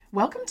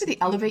Welcome to the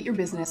Elevate Your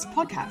Business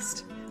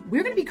podcast.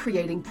 We're going to be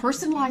creating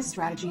personalized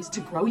strategies to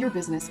grow your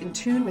business in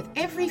tune with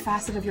every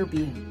facet of your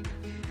being.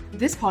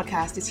 This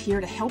podcast is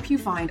here to help you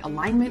find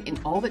alignment in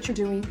all that you're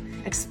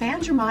doing,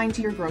 expand your mind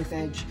to your growth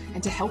edge,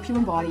 and to help you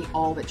embody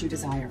all that you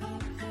desire.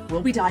 We'll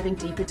be diving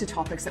deep into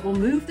topics that will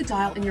move the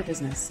dial in your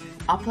business,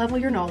 up-level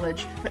your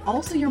knowledge, but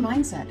also your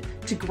mindset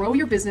to grow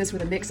your business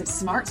with a mix of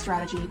smart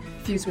strategy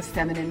fused with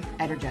feminine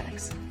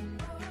energetics.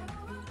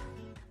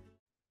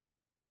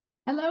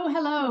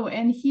 Hello,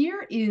 and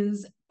here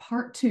is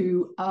part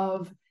 2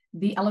 of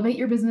the Elevate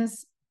Your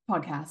Business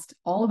podcast,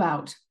 all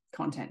about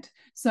content.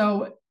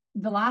 So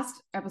the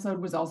last episode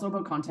was also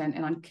about content,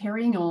 and I'm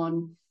carrying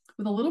on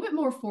with a little bit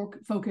more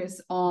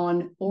focus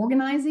on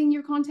organizing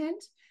your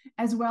content,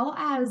 as well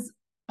as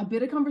a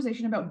bit of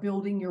conversation about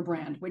building your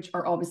brand, which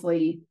are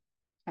obviously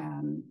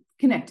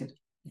connected.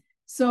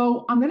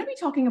 So I'm going to be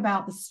talking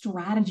about the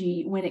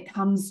strategy when it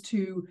comes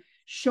to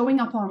showing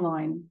up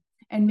online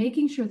and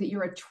making sure that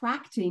you're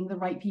attracting the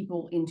right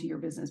people into your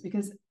business,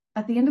 because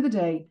at the end of the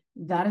day,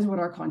 that is what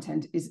our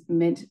content is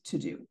meant to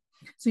do.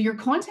 So your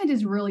content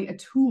is really a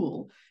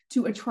tool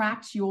to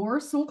attract your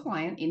soul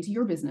client into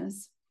your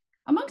business,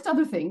 amongst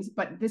other things,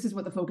 but this is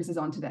what the focus is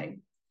on today,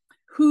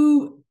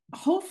 who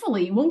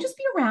hopefully won't just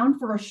be around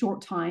for a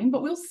short time,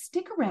 but will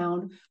stick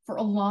around for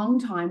a long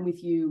time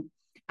with you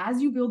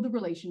as you build the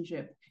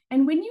relationship.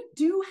 And when you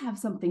do have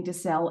something to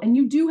sell and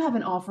you do have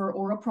an offer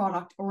or a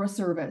product or a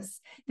service,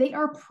 they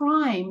are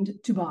primed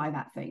to buy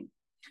that thing.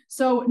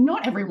 So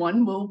not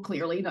everyone will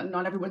clearly,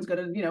 not everyone's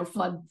going to,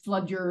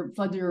 flood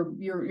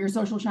your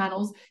social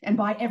channels and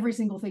buy every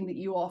single thing that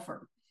you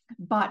offer.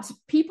 But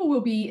people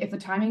will be, if the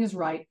timing is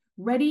right,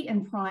 ready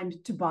and primed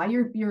to buy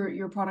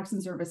your products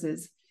and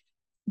services.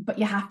 But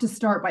you have to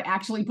start by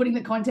actually putting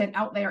the content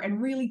out there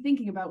and really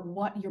thinking about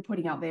what you're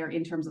putting out there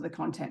in terms of the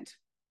content.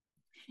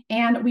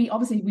 And we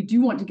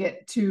do want to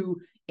get to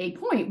a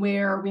point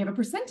where we have a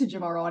percentage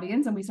of our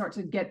audience and we start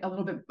to get a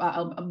little bit,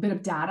 a bit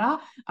of data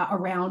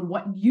around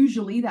what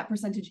usually that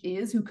percentage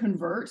is who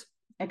convert,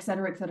 et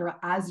cetera,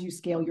 as you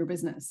scale your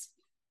business.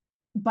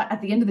 But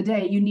at the end of the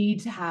day, you need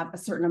to have a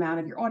certain amount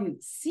of your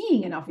audience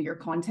seeing enough of your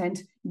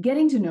content,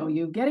 getting to know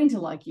you, getting to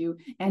like you,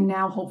 and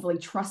now hopefully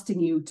trusting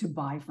you to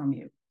buy from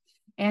you.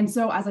 And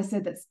so, as I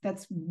said,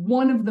 that's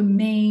one of the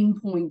main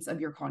points of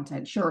your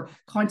content. Sure,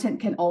 content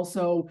can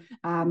also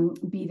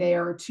be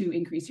there to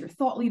increase your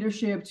thought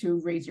leadership,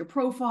 to raise your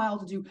profile,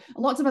 to do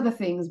lots of other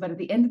things. But at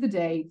the end of the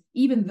day,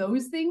 even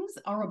those things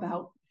are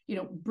about,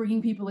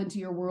 bringing people into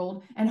your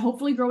world and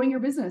hopefully growing your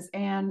business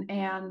and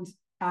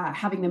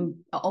having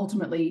them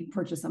ultimately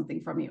purchase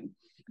something from you.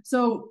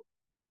 So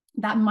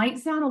that might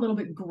sound a little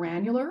bit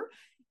granular,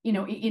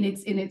 in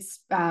its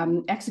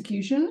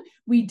execution.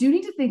 We do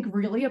need to think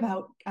really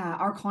about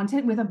our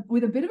content with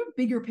a bit of a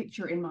bigger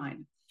picture in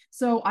mind.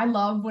 So I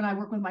love when I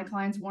work with my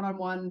clients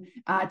one-on-one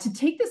to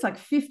take this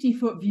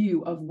 50-foot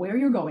view of where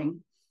you're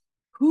going,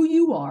 who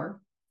you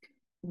are,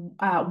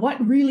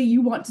 what really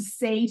you want to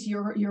say to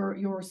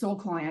your soul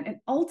client. And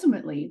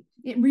ultimately,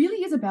 it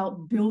really is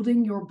about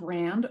building your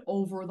brand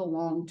over the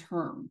long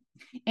term.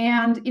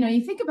 And,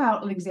 you think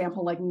about an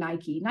example like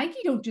Nike. Nike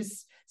don't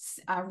just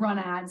run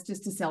ads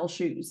just to sell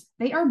shoes.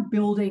 They are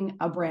building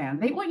a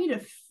brand. They want you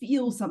to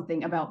feel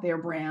something about their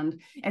brand.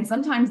 And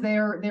sometimes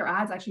their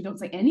ads actually don't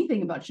say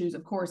anything about shoes.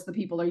 Of course, the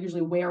people are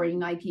usually wearing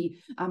Nike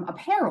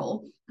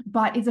apparel,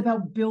 but it's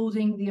about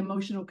building the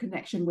emotional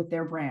connection with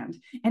their brand.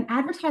 And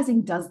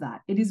advertising does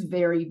that. It is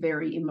very,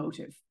 very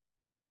emotive.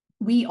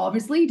 We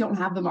obviously don't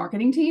have the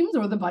marketing teams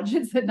or the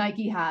budgets that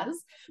Nike has,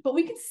 but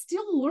we can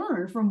still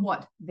learn from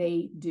what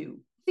they do.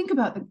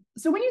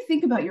 So when you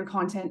think about your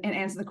content and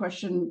answer the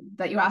question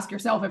that you ask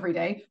yourself every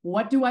day,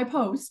 what do I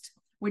post?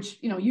 Which,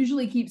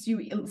 usually keeps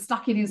you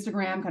stuck in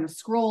Instagram, kind of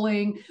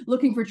scrolling,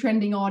 looking for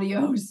trending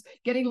audios,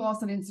 getting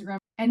lost on Instagram,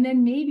 and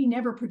then maybe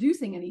never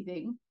producing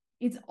anything.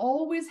 It's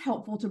always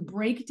helpful to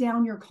break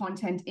down your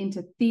content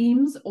into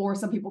themes, or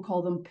some people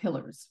call them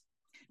pillars.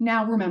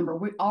 Now, remember,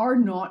 we are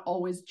not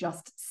always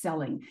just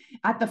selling.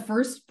 At the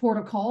first port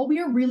of call, we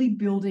are really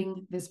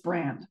building this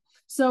brand.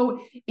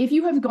 So if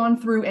you have gone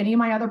through any of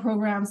my other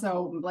programs,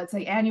 so let's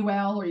say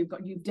Annuel, or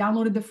you've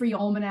downloaded the free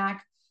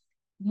almanac,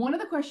 one of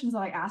the questions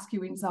that I ask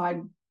you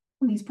inside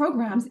these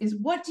programs is,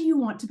 what do you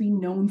want to be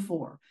known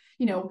for?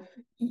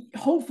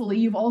 Hopefully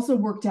you've also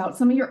worked out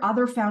some of your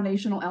other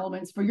foundational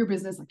elements for your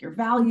business, like your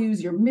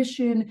values, your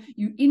mission.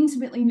 You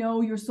intimately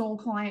know your soul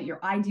client, your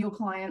ideal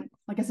client.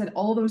 Like I said,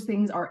 all those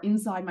things are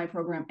inside my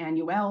program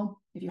Annuel,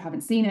 if you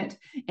haven't seen it.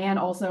 And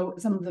also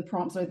some of the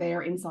prompts are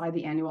there inside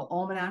the Annual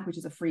Almanac, which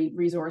is a free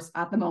resource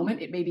at the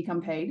moment. It may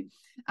become paid.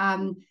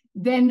 So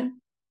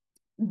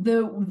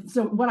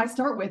what I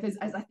start with is,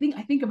 as I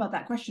think about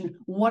that question,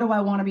 what do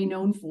I want to be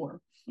known for?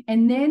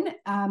 And then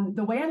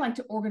the way I like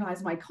to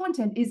organize my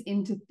content is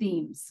into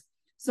themes.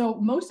 So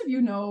most of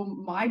you know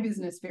my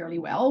business fairly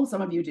well.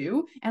 Some of you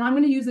do. And I'm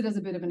going to use it as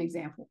a bit of an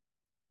example.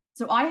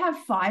 So I have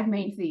 5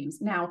 main themes.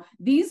 Now,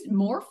 these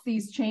morph,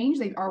 these change.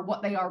 They are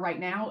what they are right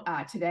now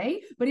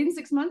today, but in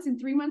 6 months, in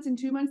 3 months, in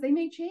 2 months, they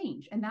may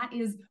change. And that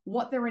is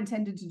what they're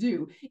intended to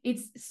do.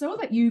 It's so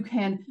that you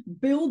can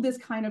build this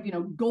kind of,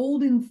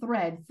 golden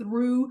thread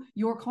through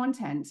your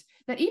content,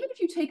 that even if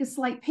you take a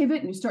slight pivot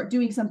and you start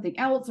doing something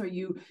else, or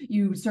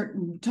you start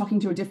talking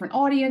to a different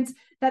audience,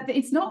 that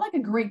it's not like a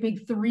great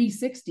big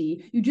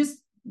 360. You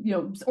just,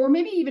 or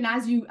maybe even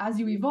as you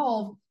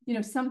evolve,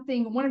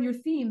 one of your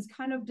themes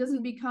kind of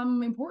doesn't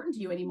become important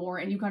to you anymore,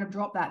 and you kind of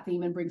drop that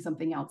theme and bring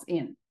something else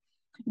in.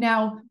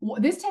 Now,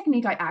 this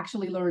technique I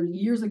actually learned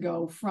years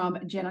ago from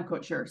Jenna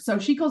Kutcher. So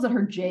she calls it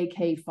her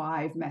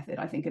JK5 method,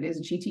 I think it is,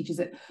 and she teaches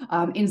it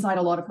inside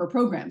a lot of her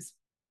programs.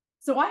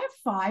 So I have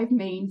 5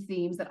 main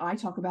themes that I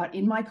talk about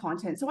in my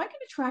content so I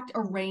can attract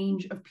a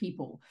range of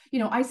people.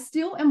 I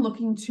still am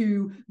looking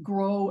to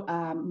grow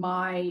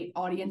my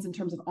audience in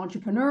terms of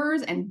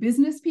entrepreneurs and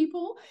business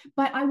people,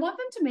 but I want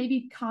them to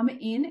maybe come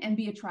in and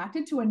be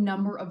attracted to a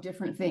number of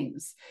different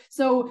things.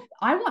 So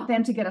I want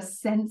them to get a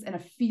sense and a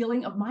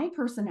feeling of my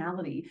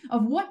personality,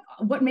 of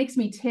what makes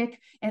me tick.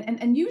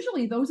 And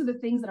usually those are the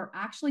things that are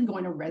actually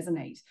going to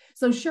resonate.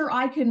 So sure,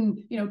 I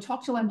can,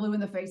 talk till I'm blue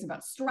in the face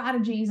about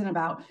strategies and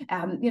about,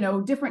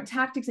 different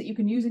tactics that you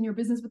can use in your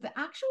business, but the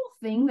actual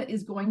thing that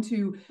is going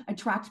to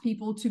attract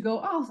people to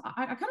go, oh,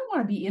 I kind of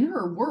want to be in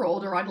her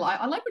world, or I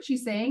like what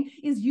she's saying,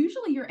 is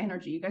usually your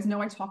energy. You guys know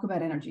I talk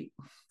about energy.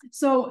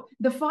 So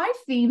the 5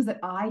 themes that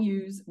I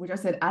use, which I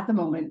said at the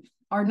moment,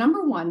 are: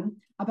 number 1,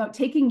 about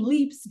taking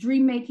leaps,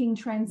 dream making,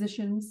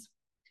 transitions.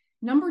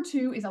 Number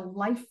 2 is a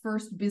life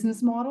first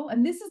business model.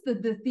 And this is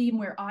the theme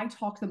where I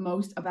talk the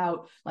most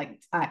about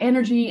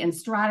energy and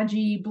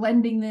strategy,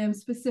 blending them,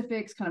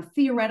 specifics, kind of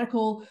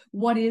theoretical,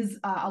 what is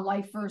a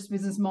life first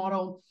business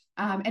model.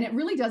 And it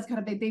really does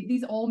kind of,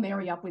 these all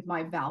marry up with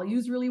my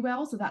values really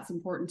well. So that's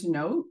important to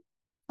note.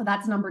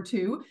 That's number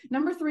 2.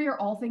 Number 3 are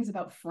all things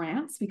about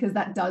France, because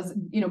that does,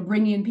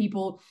 bring in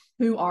people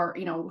who are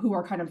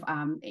kind of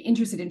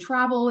interested in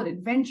travel and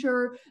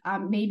adventure.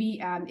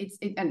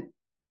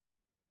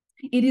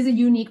 It is a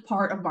unique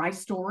part of my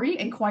story,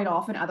 and quite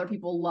often other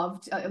people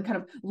love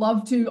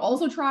to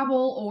also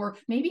travel, or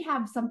maybe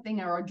have something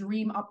or a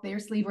dream up their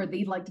sleeve where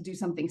they'd like to do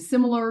something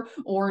similar,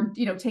 or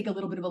take a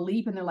little bit of a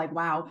leap, and they're like,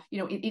 wow,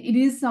 it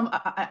is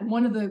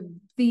one of the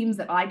themes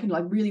that I can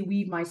really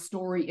weave my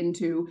story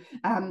into.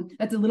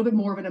 That's a little bit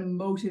more of an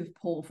emotive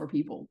pull for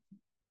people.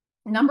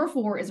 Number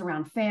 4 is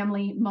around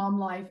family, mom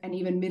life, and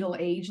even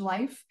middle-age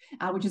life,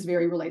 which is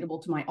very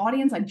relatable to my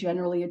audience. I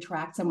generally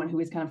attract someone who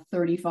is kind of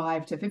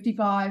 35 to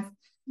 55.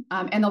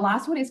 And the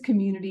last one is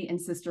community and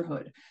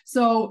sisterhood.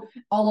 So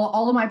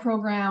all of my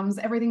programs,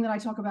 everything that I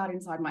talk about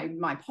inside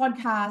my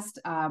podcast,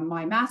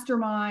 my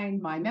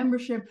mastermind, my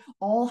membership,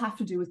 all have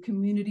to do with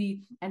community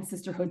and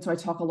sisterhood. So I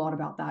talk a lot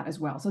about that as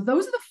well. So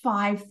those are the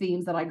 5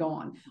 themes that I go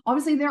on.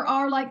 Obviously, there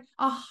are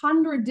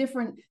 100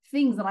 different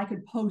things that I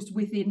could post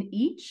within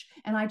each.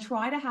 And I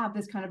try to have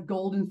this kind of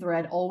golden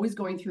thread always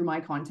going through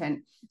my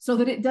content, so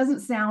that it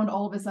doesn't sound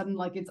all of a sudden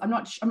like I'm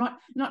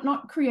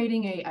not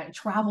creating a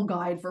travel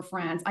guide for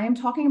France. I am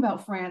talking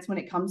about France when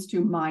it comes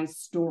to my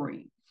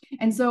story.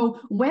 And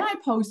so when I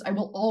post, I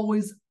will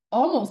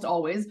almost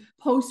always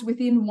post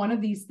within one of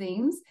these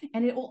themes,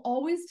 and it will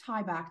always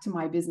tie back to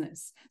my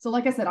business. So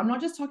like I said, I'm not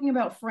just talking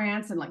about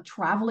France and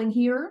traveling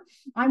here.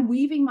 I'm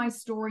weaving my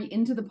story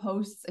into the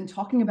posts and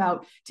talking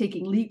about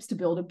taking leaps to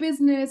build a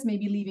business,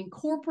 maybe leaving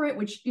corporate,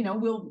 which,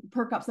 will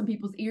perk up some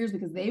people's ears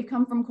because they've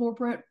come from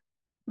corporate.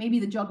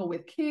 Maybe the juggle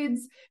with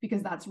kids,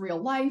 because that's real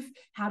life,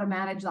 how to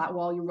manage that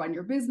while you run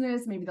your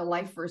business, maybe the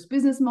life first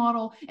business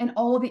model, and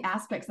all of the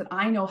aspects that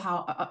I know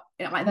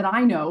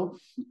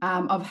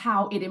of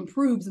how it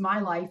improves my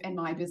life and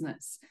my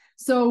business.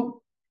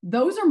 So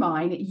those are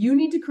mine. You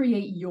need to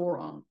create your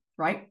own,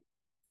 right?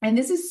 And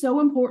this is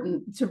so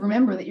important to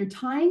remember, that you're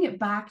tying it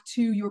back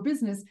to your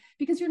business,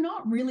 because you're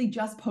not really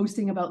just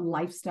posting about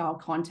lifestyle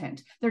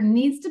content. There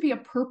needs to be a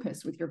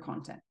purpose with your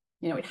content.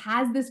 It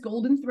has this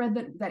golden thread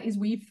that is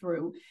weaved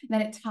through, and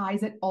then it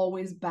ties it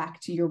always back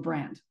to your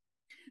brand.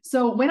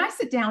 So when I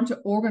sit down to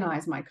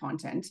organize my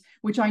content,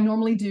 which I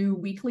normally do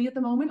weekly at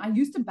the moment, I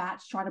used to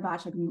try to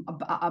batch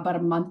about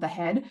a month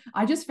ahead.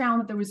 I just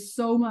found that there was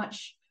so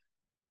much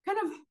kind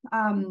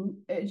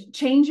of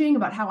changing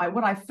about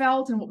what I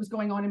felt and what was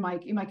going on in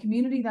my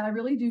community, that I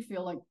really do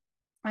feel like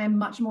I am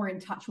much more in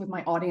touch with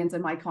my audience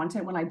and my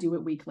content when I do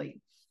it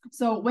weekly.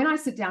 So when I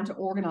sit down to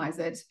organize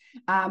it,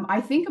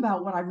 I think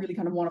about what I really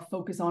kind of want to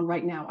focus on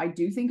right now. I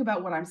do think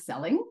about what I'm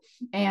selling.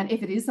 And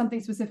if it is something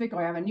specific,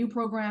 or I have a new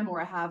program,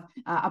 or I have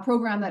a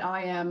program that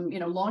I am,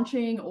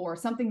 launching, or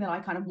something that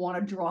I kind of want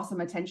to draw some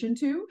attention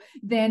to,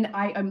 then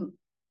I am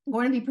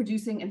going to be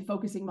producing and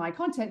focusing my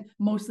content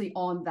mostly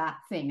on that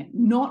thing,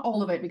 not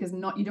all of it, because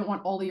you don't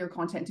want all of your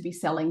content to be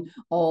selling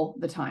all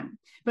the time.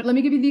 But let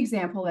me give you the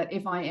example that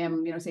if I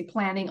am, say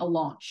planning a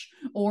launch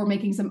or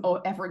making some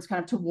efforts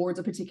kind of towards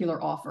a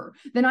particular offer,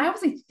 then I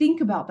obviously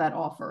think about that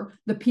offer,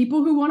 the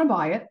people who want to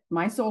buy it,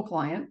 my soul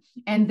client,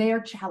 and their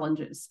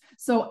challenges.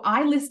 So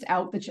I list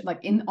out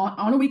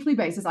on a weekly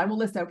basis, I will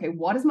list out, okay,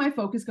 what is my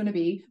focus going to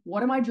be?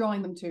 What am I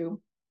drawing them to?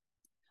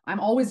 I'm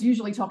always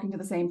usually talking to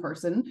the same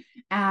person.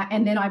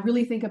 And then I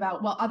really think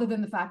about, well, other than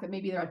the fact that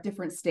maybe they're at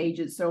different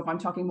stages. So if I'm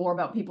talking more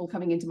about people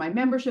coming into my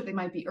membership, they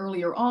might be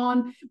earlier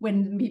on.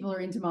 When people are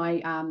into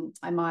my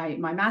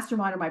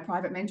mastermind or my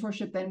private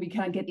mentorship, then we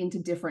kind of get into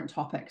different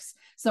topics.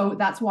 So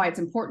that's why it's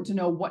important to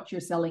know what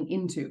you're selling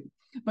into.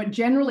 But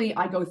generally,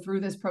 I go through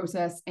this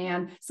process,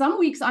 and some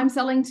weeks I'm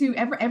selling to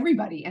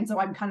everybody. And so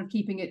I'm kind of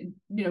keeping it,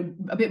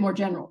 a bit more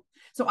general.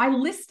 So I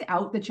list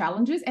out the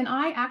challenges, and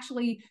I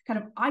actually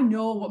I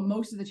know what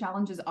most of the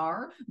challenges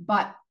are,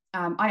 but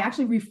I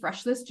actually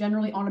refresh this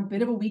generally on a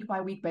bit of a week by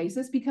week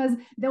basis, because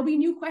there'll be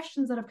new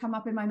questions that have come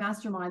up in my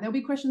mastermind. There'll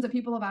be questions that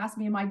people have asked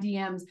me in my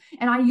DMs,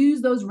 and I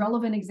use those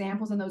relevant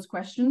examples and those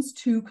questions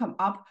to come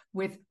up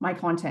with my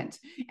content.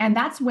 And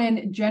that's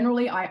when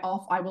generally I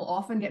will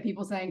often get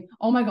people saying,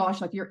 oh my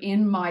gosh, like, you're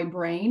in my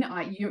brain.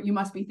 You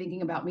must be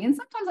thinking about me. And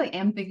sometimes I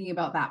am thinking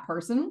about that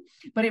person,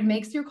 but it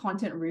makes your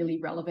content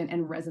really relevant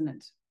and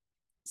resonant.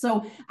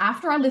 So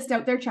after I list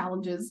out their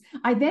challenges,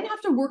 I then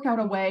have to work out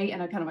a way,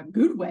 and a kind of a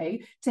good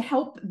way, to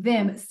help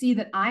them see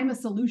that I'm a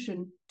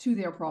solution to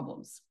their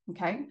problems.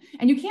 Okay.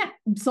 And you can't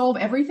solve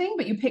everything,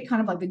 but you pick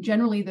kind of like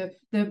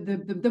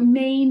the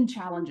main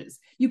challenges.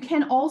 You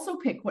can also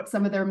pick what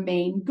some of their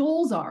main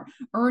goals are: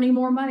 earning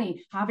more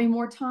money, having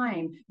more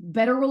time,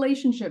 better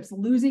relationships,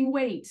 losing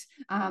weight,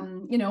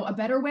 a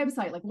better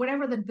website, like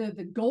whatever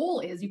the goal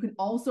is. You can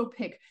also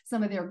pick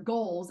some of their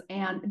goals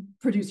and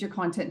produce your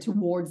content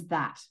towards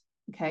that.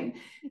 Okay.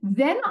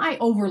 Then I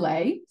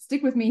overlay,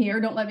 stick with me here.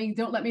 Don't let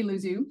me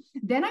lose you.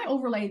 Then I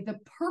overlay the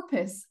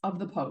purpose of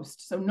the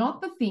post. So not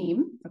the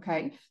theme.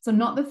 Okay. So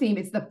not the theme,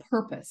 it's the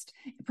purpose.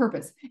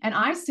 And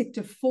I stick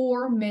to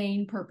 4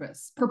 main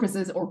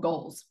purposes or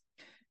goals: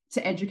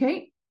 to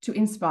educate, to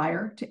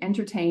inspire, to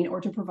entertain,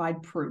 or to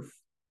provide proof.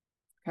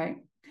 Okay.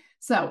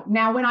 So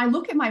now when I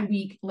look at my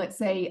week, let's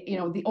say,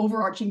 the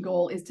overarching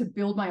goal is to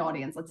build my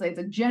audience. Let's say it's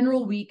a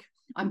general week.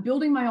 I'm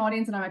building my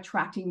audience and I'm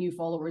attracting new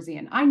followers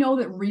in. I know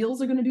that Reels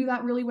are going to do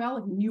that really well,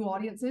 like new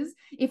audiences.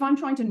 If I'm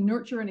trying to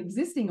nurture an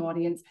existing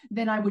audience,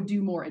 then I would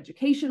do more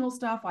educational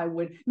stuff. I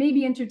would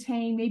maybe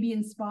entertain, maybe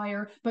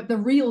inspire, but the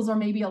Reels are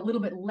maybe a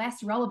little bit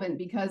less relevant,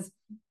 because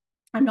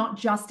I'm not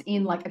just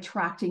in like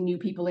attracting new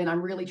people in.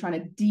 I'm really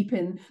trying to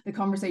deepen the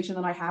conversation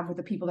that I have with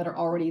the people that are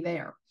already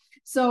there.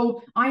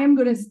 So I am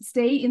going to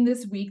stay in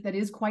this week that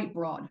is quite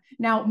broad.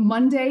 Now,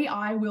 Monday,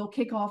 I will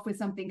kick off with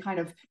something kind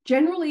of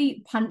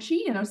generally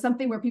punchy,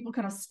 something where people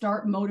kind of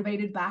start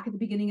motivated back at the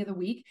beginning of the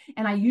week.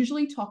 And I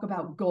usually talk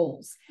about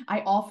goals.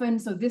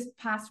 So this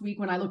past week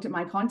when I looked at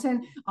my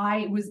content,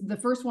 the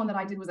first one that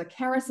I did was a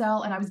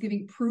carousel, and I was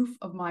giving proof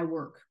of my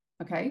work.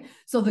 Okay.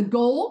 So the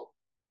goal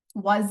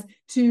was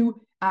to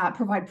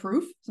provide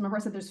proof. So remember I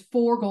said there's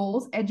 4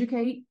 goals: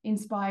 educate,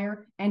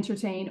 inspire,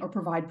 entertain, or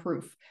provide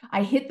proof.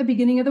 I hit the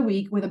beginning of the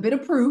week with a bit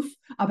of proof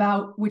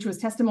which was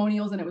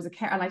testimonials, and it was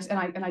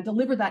and I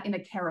delivered that in a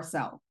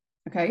carousel.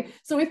 Okay.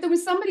 So if there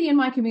was somebody in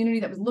my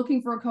community that was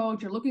looking for a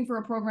coach or looking for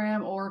a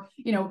program, or,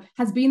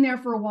 has been there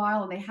for a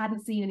while and they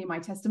hadn't seen any of my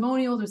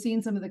testimonials or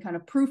seen some of the kind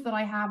of proof that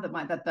I have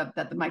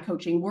that my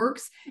coaching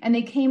works, and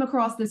they came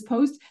across this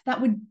post, that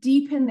would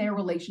deepen their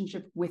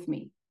relationship with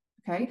me.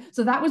 Okay.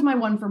 So that was my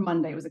one for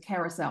Monday. It was a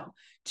carousel.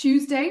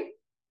 Tuesday,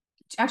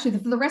 actually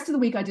for the rest of the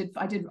week, I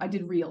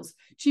did Reels.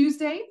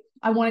 Tuesday,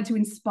 I wanted to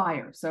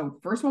inspire. So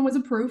first one was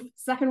a proof.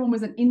 Second one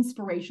was an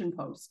inspiration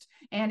post.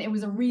 And it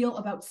was a reel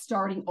about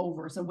starting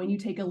over. So when you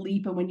take a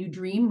leap and when you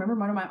dream, remember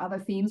one of my other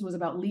themes was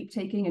about leap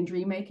taking and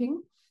dream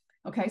making.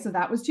 Okay. So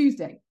that was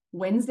Tuesday.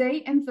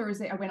 Wednesday and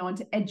Thursday, I went on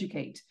to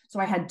educate. So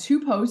I had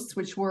 2 posts,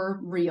 which were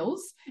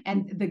Reels,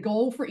 and the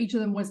goal for each of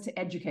them was to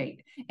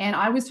educate. And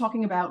I was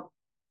talking about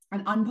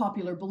an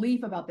unpopular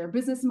belief about their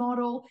business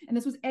model. And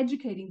this was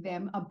educating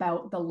them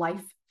about the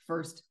life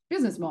first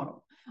business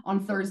model.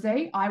 On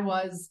Thursday, I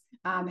was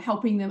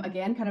helping them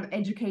again, kind of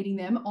educating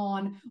them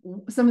on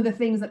some of the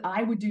things that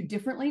I would do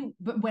differently,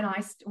 but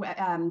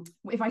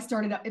if I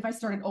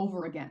started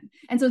over again.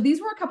 And so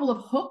these were a couple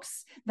of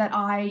hooks that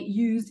I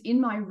used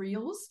in my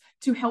Reels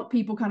to help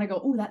people kind of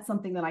go, oh, that's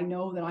something that I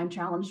know that I'm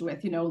challenged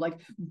with, like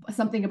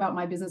something about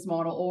my business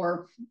model.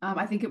 Or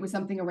I think it was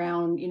something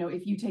around,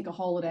 if you take a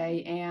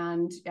holiday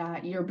and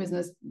your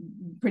business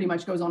pretty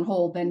much goes on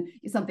hold, then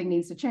something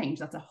needs to change.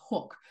 That's a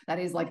hook. That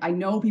is like, I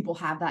know people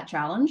have that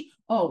challenge.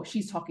 Oh,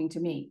 she's talking to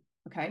me.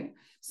 Okay.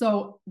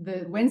 So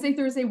the Wednesday,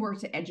 Thursday were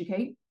to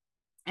educate,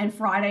 and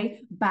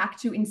Friday back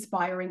to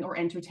inspiring or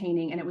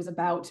entertaining. And it was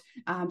about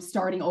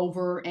starting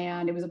over.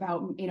 And it was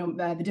about,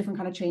 the different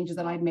kind of changes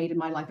that I'd made in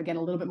my life. Again,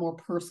 a little bit more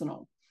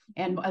personal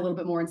and a little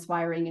bit more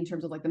inspiring in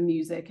terms of like the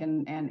music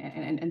and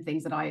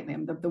things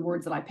that the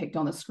words that I picked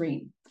on the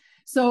screen.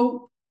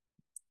 So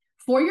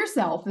for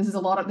yourself, this is a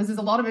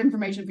lot of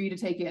information for you to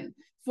take in.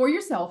 For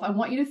yourself, I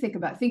want you to think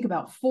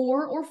about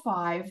 4 or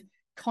 5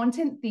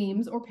 content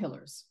themes or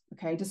pillars,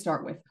 okay, to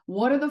start with.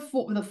 What are the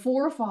 4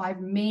 or 5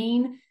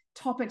 main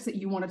topics that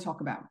you want to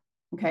talk about?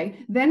 Okay,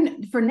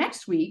 then for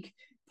next week,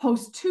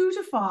 post 2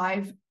 to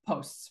 5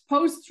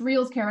 posts,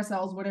 reels,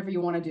 carousels, whatever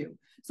you want to do.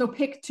 So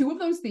pick 2 of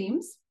those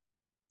themes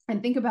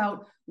and think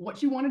about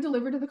what you want to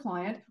deliver to the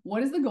client.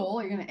 What is the goal?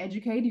 Are you going to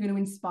educate? You're going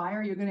to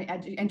inspire? You're going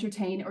to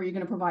entertain? Or you're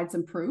going to provide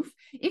some proof?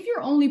 If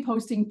you're only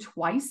posting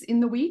twice in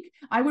the week,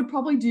 I would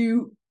probably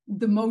do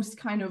the most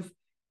kind of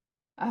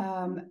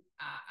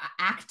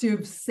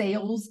active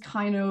sales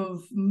kind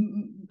of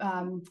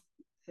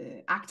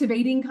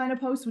activating kind of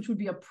post, which would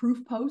be a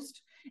proof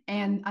post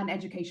and an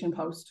education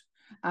post.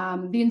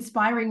 The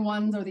inspiring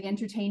ones or the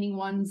entertaining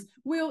ones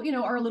will,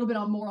 are a little bit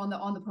more on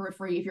the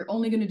periphery. If you're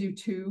only going to do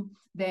 2,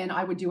 then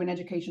I would do an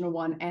educational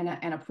one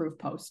and a proof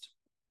post.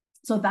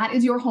 So that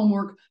is your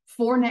homework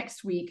for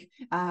next week.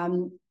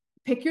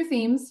 Pick your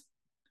themes.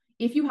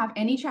 If you have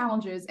any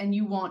challenges and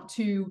you want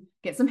to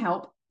get some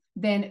help,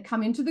 then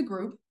come into the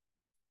group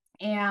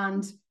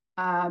and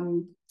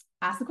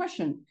ask the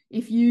question.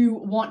 If you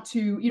want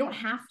to, you don't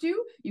have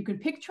to, you can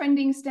pick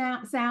trending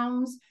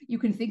sounds. You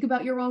can think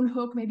about your own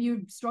hook. Maybe you're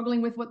struggling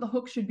with what the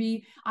hook should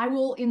be. I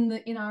will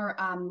in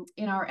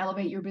our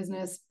Elevate Your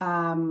Business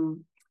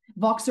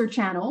Voxer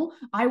channel,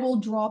 I will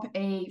drop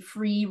a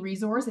free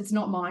resource. It's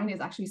not mine,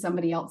 it's actually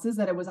somebody else's,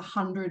 that it was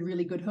 100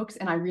 really good hooks.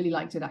 And I really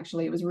liked it,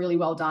 actually. It was really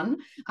well done.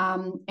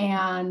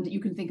 And you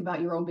can think about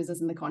your own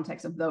business in the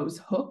context of those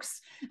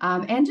hooks,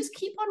 and just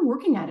keep on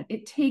working at it.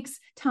 It takes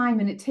time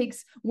and it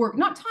takes work,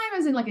 not time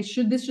as in like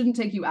this shouldn't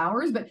take you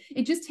hours, but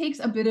it just takes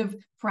a bit of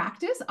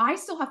practice. I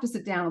still have to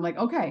sit down. I'm like,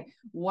 okay,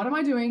 what am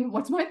I doing?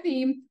 What's my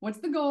theme?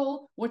 What's the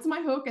goal? What's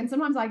my hook? And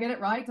sometimes I get it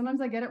right.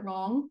 Sometimes I get it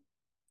wrong.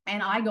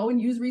 And I go and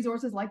use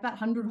resources like that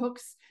 100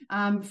 hooks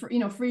for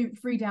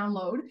free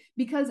download,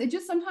 because it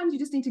just sometimes you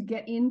just need to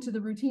get into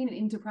the routine and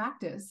into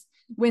practice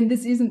when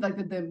this isn't like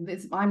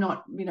this. I'm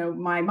not,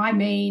 my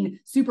main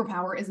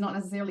superpower is not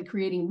necessarily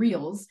creating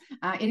reels.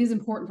 It is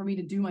important for me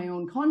to do my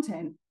own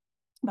content,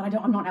 but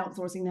I'm not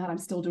outsourcing that. I'm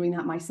still doing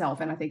that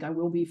myself. And I think I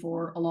will be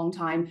for a long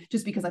time,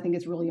 just because I think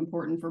it's really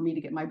important for me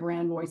to get my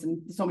brand voice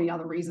and so many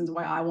other reasons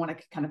why I want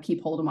to kind of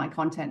keep hold of my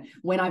content.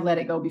 When I've let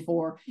it go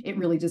before, it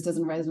really just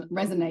doesn't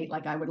resonate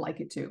like I would like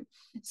it to.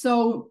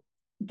 So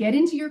get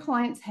into your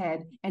client's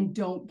head and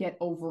don't get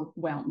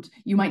overwhelmed.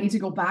 You might need to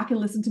go back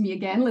and listen to me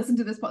again, listen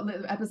to this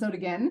episode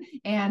again,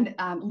 and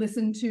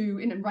listen to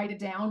and write it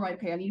down, right?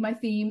 Okay, I need my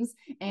themes,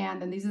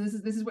 and then this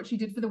is what she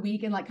did for the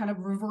week, and like kind of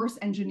reverse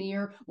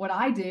engineer what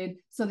I did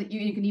so that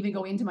you can even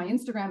go into my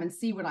Instagram and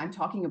see what I'm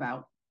talking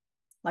about.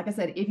 Like I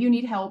said, if you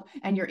need help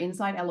and you're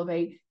inside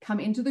Elevate, come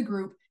into the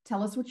group,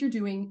 tell us what you're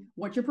doing,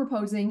 what you're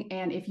proposing,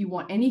 and if you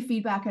want any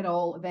feedback at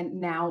all, then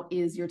now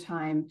is your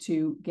time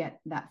to get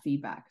that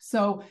feedback.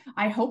 So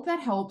I hope that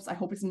helps. I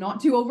hope it's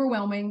not too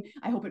overwhelming.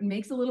 I hope it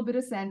makes a little bit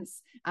of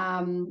sense.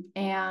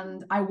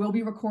 And I will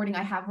be recording.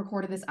 I have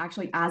recorded this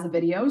actually as a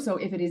video. So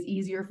if it is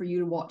easier for you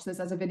to watch this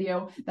as a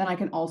video, then I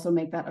can also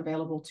make that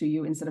available to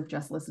you instead of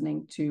just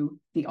listening to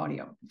the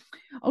audio.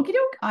 Okie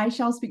doke. I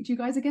shall speak to you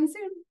guys again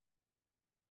soon.